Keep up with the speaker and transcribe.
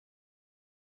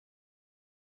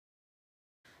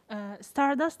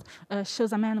Stardust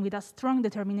shows a man with a strong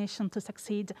determination to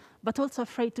succeed, but also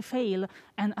afraid to fail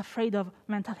and afraid of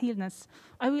mental illness.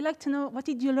 I would like to know, what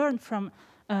did you learn from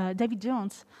David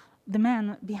Jones, the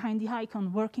man behind the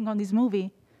icon working on this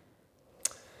movie?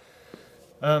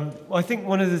 I think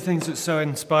one of the things that's so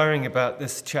inspiring about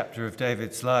this chapter of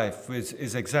David's life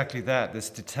is exactly that, this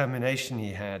determination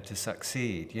he had to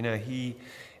succeed. You know,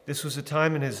 this was a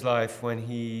time in his life when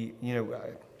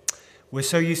we're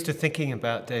so used to thinking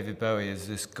about David Bowie as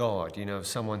this god, you know,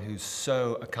 someone who's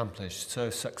so accomplished, so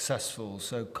successful,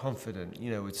 so confident,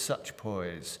 you know, with such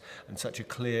poise and such a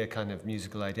clear kind of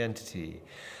musical identity.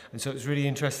 And so it's really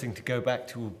interesting to go back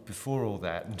to before all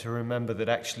that and to remember that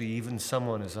actually even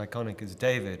someone as iconic as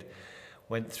David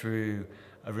went through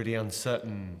a really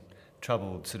uncertain,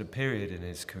 troubled sort of period in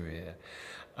his career.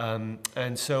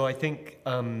 And so I think,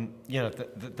 you know,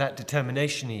 that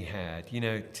determination he had, you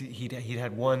know, he'd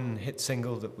had one hit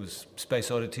single that was Space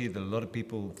Oddity that a lot of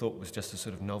people thought was just a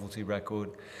sort of novelty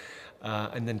record,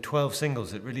 and then 12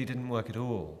 singles that really didn't work at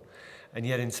all. And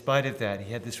yet in spite of that,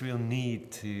 he had this real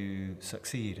need to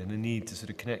succeed and a need to sort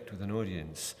of connect with an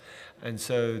audience. And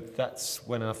so that's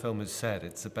when our film is set.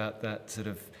 It's about that sort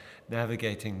of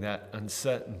navigating that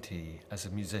uncertainty as a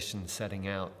musician setting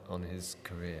out on his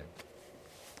career.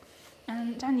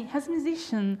 And Gianni, as a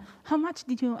musician, how much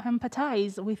did you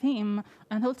empathize with him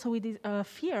and also with his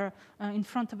fear in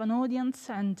front of an audience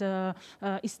and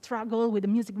his struggle with the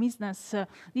music business?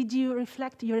 Did you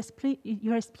reflect your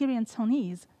experience on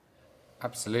his?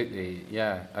 Absolutely,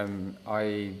 yeah.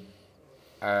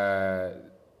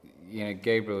 You know,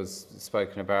 Gabriel's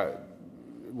spoken about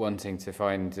wanting to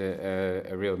find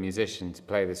a real musician to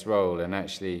play this role, and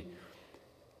actually,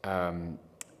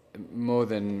 more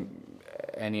than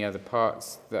any other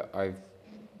parts that I've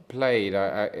played,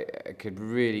 I could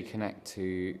really connect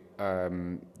to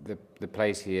the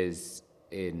place he is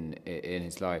in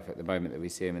his life at the moment that we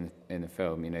see him in the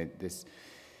film. You know, this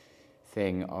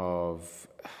thing of,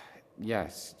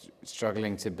 yes,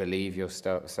 struggling to believe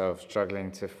yourself,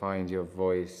 struggling to find your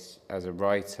voice as a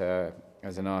writer,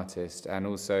 as an artist, and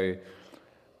also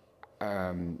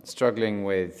struggling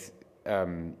with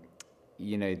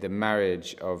you know, the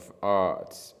marriage of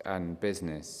art and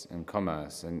business and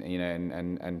commerce, and you know,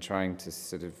 and trying to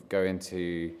sort of go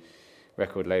into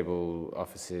record label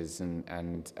offices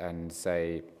and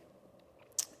say,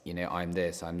 you know, I'm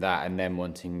this, I'm that, and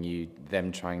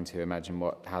them trying to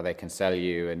imagine how they can sell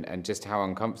you, and just how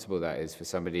uncomfortable that is for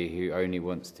somebody who only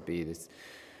wants to be this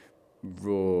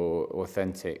raw,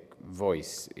 authentic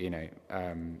voice, you know,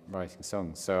 writing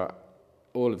songs. So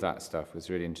all of that stuff was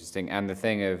really interesting, and the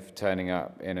thing of turning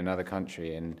up in another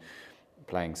country and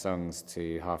playing songs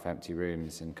to half-empty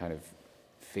rooms and kind of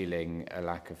feeling a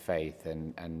lack of faith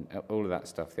and all of that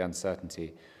stuff, the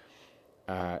uncertainty,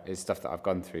 is stuff that I've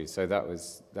gone through. So that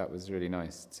was really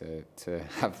nice to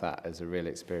have that as a real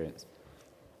experience.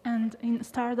 And in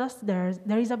Stardust,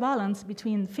 there is a balance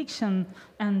between fiction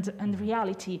and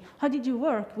reality. How did you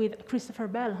work with Christopher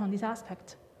Bell on this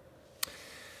aspect?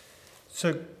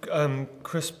 So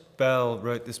Chris Bell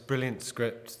wrote this brilliant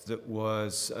script that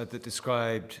was that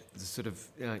described the sort of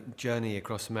journey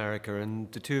across America, and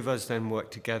the two of us then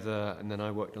worked together, and then I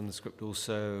worked on the script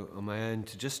also on my own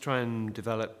to just try and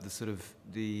develop the sort of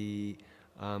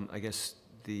I guess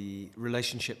the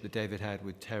relationship that David had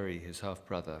with Terry, his half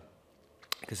brother,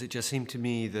 because it just seemed to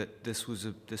me that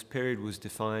this period was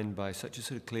defined by such a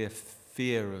sort of clear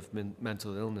fear of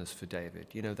mental illness for David.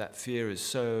 You know, that fear is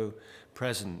so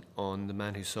present on The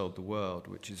Man Who Sold the World,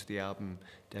 which is the album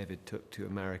David took to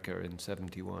America in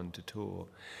 '71 to tour.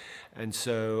 And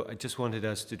so I just wanted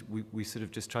us to, we sort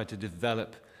of just tried to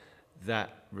develop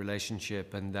that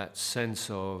relationship and that sense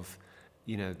of,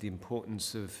 you know, the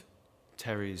importance of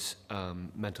Terry's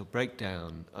mental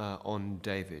breakdown on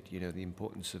David, you know, the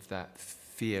importance of that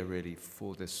fear really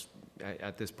for this,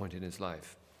 at this point in his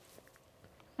life.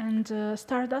 And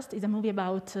Stardust is a movie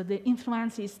about the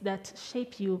influences that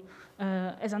shape you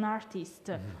as an artist.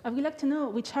 I would like to know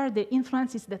which are the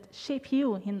influences that shape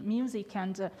you in music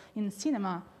and in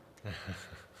cinema.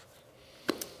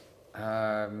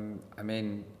 I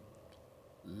mean,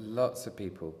 lots of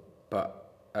people, but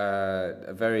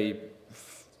a very,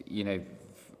 you know,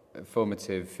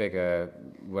 formative figure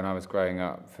when I was growing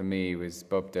up for me was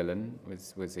Bob Dylan.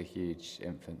 Was a huge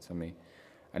influence on me.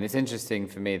 And it's interesting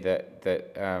for me that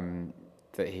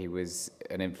he was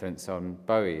an influence on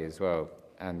Bowie as well,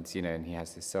 and you know, and he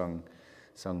has this song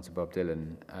to Bob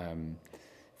Dylan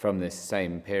from this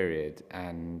same period,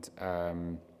 and I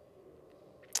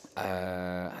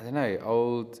don't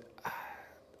know,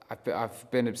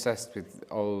 I've been obsessed with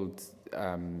old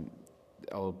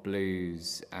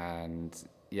blues and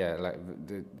yeah, like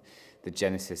the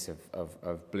genesis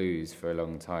of blues for a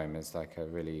long time is like a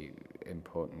really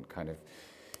important kind of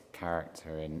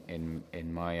character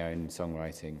in my own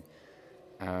songwriting.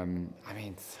 I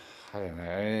mean, I don't know.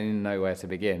 I don't even know where to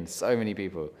begin. So many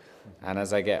people, and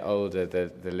as I get older,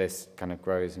 the list kind of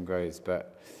grows and grows.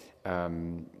 But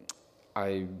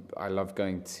I love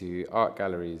going to art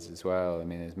galleries as well. I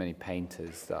mean, there's many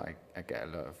painters that I get a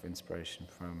lot of inspiration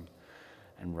from,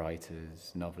 and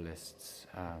writers, novelists.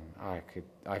 I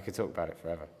could talk about it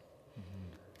forever.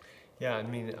 Yeah, I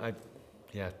mean,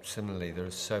 similarly, there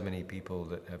are so many people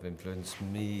that have influenced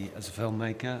me as a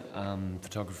filmmaker,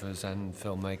 photographers and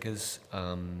filmmakers.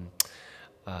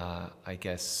 I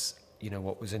guess,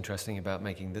 what was interesting about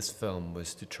making this film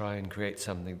was to try and create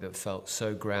something that felt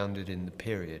so grounded in the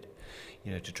period,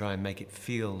 to try and make it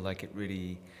feel like it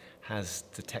really has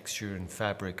the texture and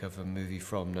fabric of a movie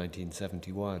from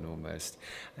 1971 almost.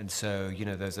 And so,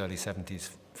 those early 70s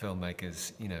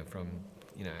filmmakers, from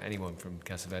anyone from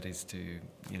Cassavetes to,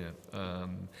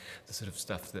 the sort of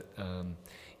stuff that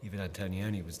even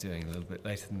Antonioni was doing a little bit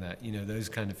later than that. Those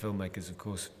kind of filmmakers, of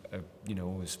course, are,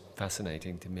 always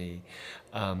fascinating to me.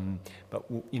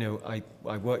 But, we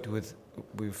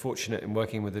were fortunate in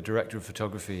working with the director of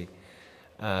photography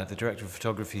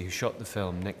who shot the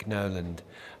film, Nick Noland,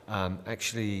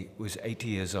 actually was 80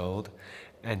 years old,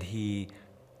 and he,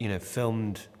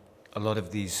 filmed a lot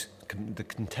of the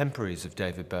contemporaries of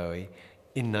David Bowie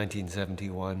in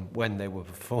 1971 when they were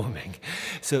performing.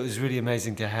 So it was really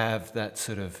amazing to have that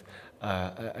sort of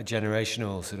a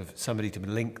generational sort of somebody to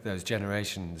link those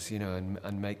generations,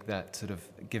 and make that sort of,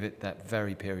 give it that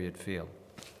very period feel.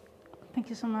 Thank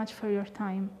you so much for your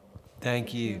time.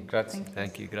 Thank you. Grazie.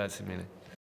 Thank you. Grazie mille.